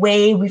of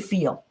way we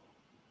feel.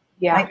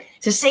 Yeah. Right?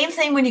 It's the same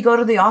thing when you go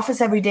to the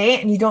office every day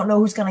and you don't know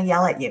who's going to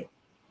yell at you.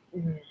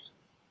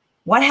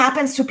 What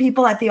happens to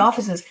people at the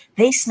offices?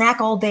 They snack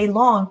all day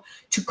long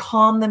to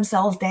calm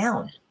themselves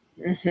down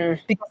because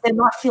they're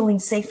not feeling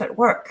safe at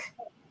work.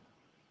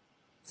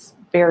 It's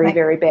very,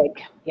 very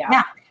big.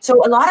 Yeah.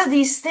 So a lot of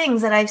these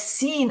things that I've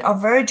seen are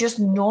very just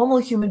normal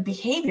human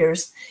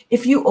behaviors.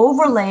 If you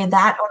overlay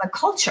that on a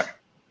culture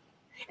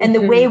and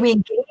the way we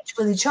engage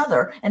with each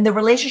other and the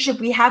relationship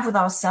we have with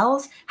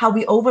ourselves, how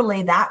we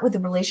overlay that with the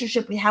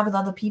relationship we have with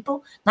other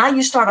people, now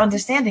you start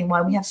understanding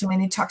why we have so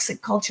many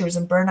toxic cultures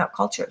and burnout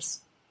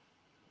cultures.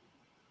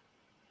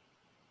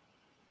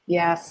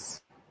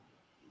 Yes.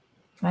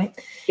 Right?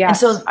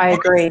 Yes, and so I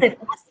agree. That's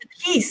the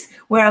piece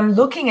where I'm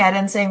looking at it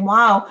and saying,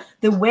 wow,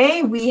 the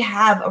way we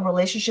have a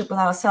relationship with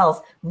ourselves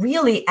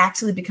really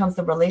actually becomes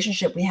the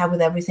relationship we have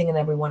with everything and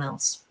everyone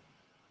else.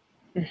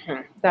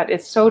 That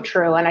is so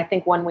true. And I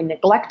think when we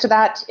neglect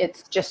that,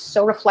 it's just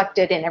so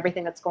reflected in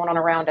everything that's going on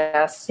around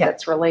us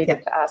that's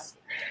related to us.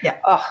 Yeah.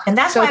 And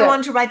that's why I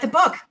wanted to write the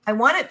book. I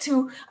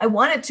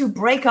wanted to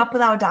break up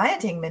with our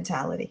dieting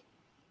mentality.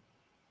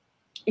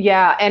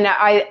 Yeah. And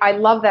I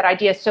love that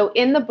idea. So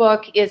in the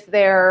book, is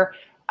there,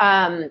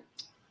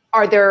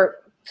 are there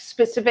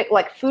specific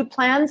like food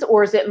plans,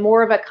 or is it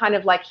more of a kind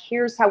of like,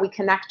 here's how we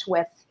connect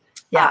with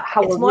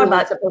how we're more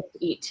really supposed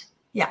to eat?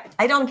 Yeah.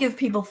 I don't give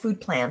people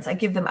food plans. I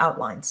give them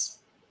outlines.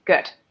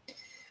 Good.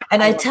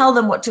 And I tell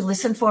them what to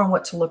listen for and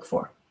what to look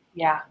for.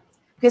 Yeah.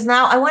 Because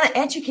now I want to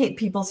educate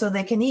people so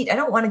they can eat. I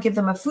don't want to give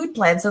them a food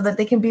plan so that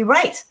they can be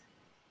right.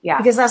 Yeah.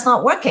 Because that's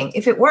not working.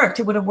 If it worked,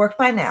 it would have worked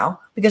by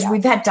now, because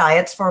we've had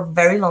diets for a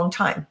very long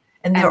time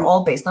and they're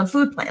all based on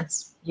food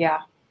plans. Yeah,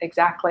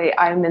 exactly.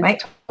 I'm in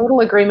total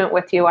agreement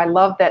with you. I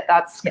love that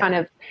that's kind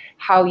of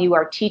how you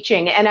are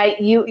teaching. And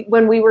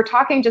when we were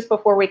talking just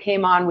before we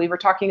came on, we were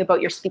talking about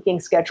your speaking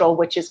schedule,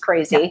 which is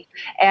crazy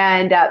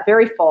and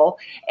very full.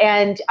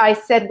 And I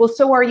said, well,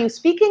 so are you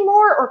speaking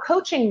more or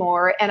coaching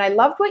more? And I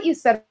loved what you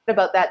said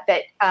about that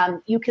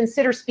you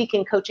consider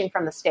speaking coaching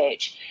from the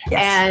stage.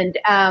 Yes.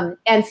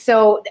 And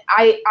so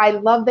I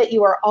love that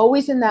you are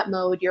always in that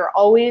mode. You're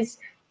always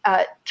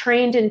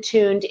trained and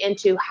tuned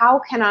into how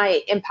can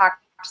I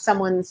impact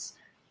someone's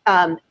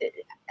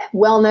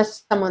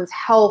wellness, someone's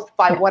health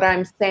by what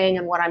I'm saying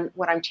and what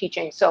I'm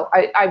teaching. So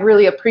I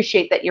really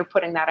appreciate that you're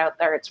putting that out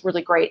there. It's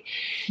really great.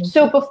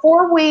 So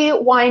before we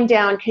wind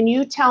down, can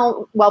you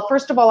well,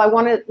 first of all, I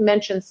want to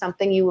mention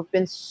something. You have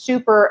been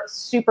super,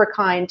 super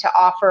kind to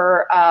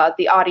offer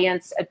the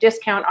audience a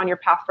discount on your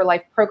Path for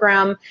Life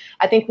program.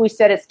 I think we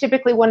said it's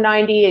typically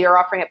 $190. You're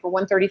offering it for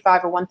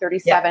 $135 or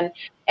 $137. Yeah.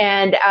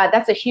 And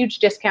that's a huge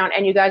discount.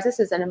 And you guys, this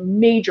is a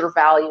major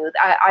value.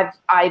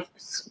 I've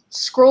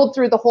scrolled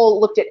through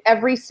looked at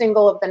every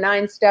single of the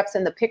 9 steps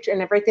and the picture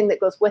and everything that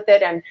goes with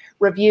it and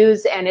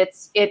reviews. And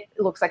it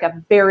looks like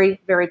a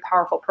very, very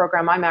powerful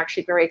program. I'm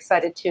actually very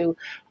excited to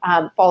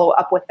follow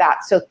up with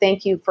that. So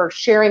thank you for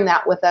sharing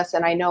that with us.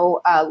 And I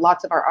know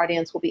lots of our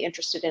audience will be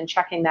interested in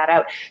checking that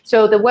out.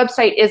 So the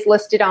website is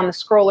listed on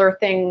the crawler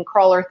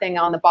thing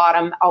on the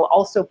bottom. I'll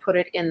also put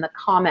it in the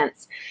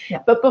comments. Yeah.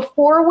 But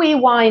before we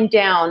wind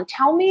down,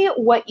 tell me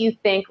what you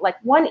think. Like,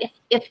 one,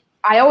 if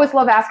I always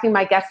love asking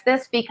my guests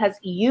this because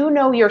you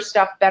know your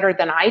stuff better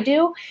than I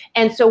do.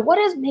 And so what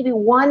is maybe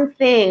one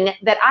thing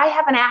that I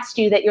haven't asked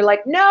you that you're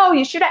like, no,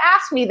 you should have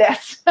asked me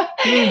this?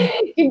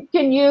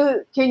 Can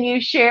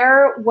you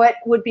share what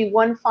would be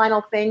one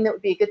final thing that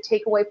would be a good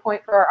takeaway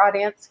point for our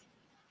audience?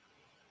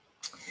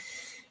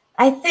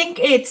 I think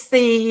it's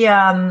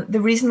the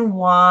reason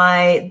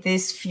why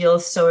this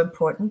feels so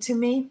important to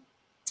me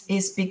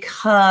is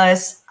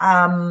because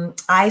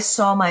I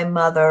saw my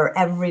mother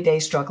every day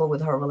struggle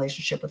with her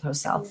relationship with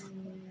herself.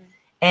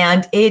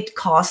 And it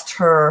cost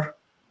her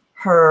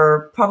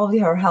probably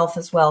her health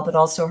as well, but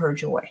also her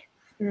joy.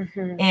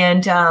 Mm-hmm.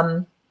 And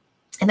I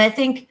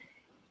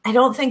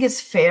don't think it's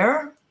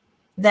fair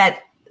that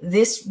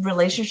this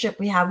relationship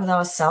we have with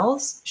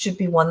ourselves should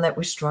be one that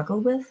we struggle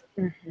with.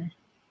 Mm-hmm.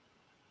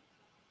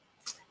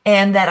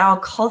 and that our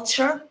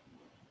culture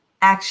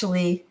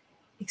actually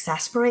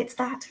exasperates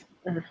that.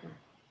 Mm-hmm.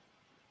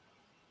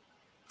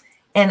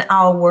 And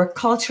our work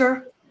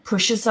culture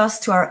pushes us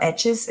to our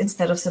edges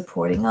instead of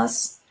supporting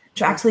us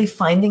to actually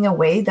finding a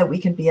way that we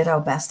can be at our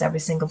best every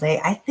single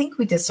day. I think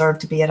we deserve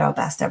to be at our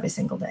best every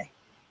single day.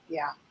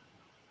 Yeah.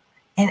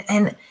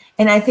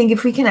 And I think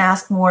if we can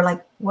ask more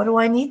like, what do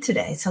I need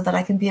today so that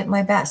I can be at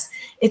my best?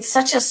 It's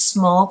such a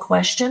small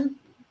question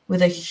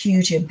with a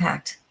huge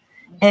impact.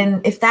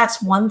 And if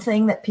that's one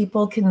thing that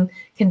people can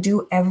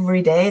do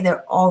every day,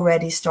 they're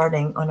already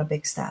starting on a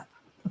big step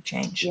of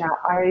change. Yeah,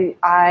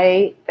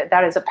 I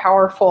that is a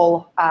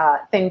powerful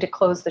thing to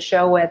close the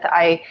show with.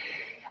 I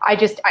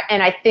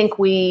think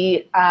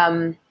we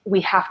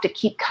have to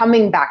keep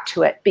coming back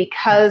to it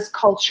because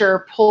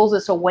culture pulls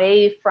us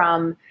away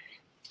from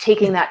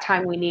taking that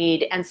time we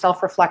need and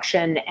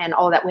self-reflection and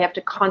all that. We have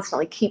to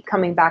constantly keep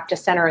coming back to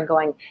center and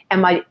going,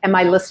 am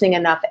I listening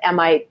enough? Am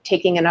I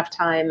taking enough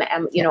time?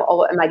 Am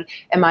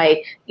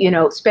I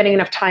spending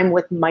enough time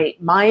with my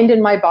mind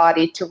and my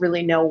body to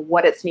really know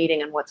what it's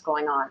needing and what's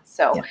going on?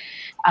 So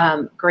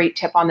great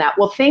tip on that.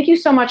 Well, thank you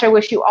so much. I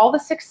wish you all the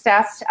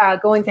success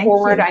going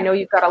forward. I know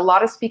you've got a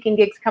lot of speaking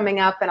gigs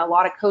coming up and a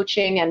lot of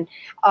coaching and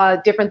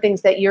different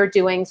things that you're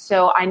doing.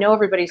 So I know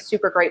everybody's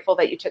super grateful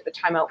that you took the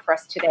time out for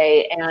us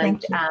today.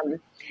 And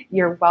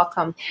you're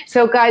welcome.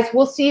 So guys,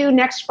 we'll see you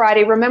next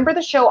Friday. Remember,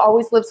 the show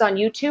always lives on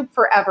YouTube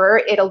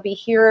forever. It'll be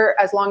here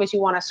as long as you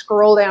want to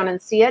scroll down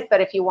and see it.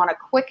 But if you want a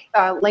quick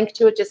link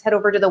to it, just head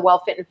over to the Well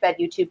Fit and Fed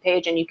YouTube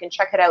page and you can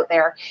check it out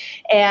there.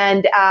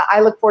 And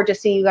I look forward to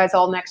seeing you guys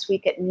all next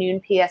week at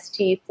noon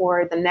PST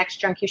for the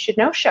next Junk You Should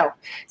Know show.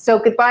 So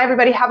goodbye,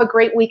 everybody. Have a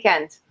great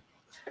weekend.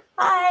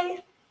 Bye.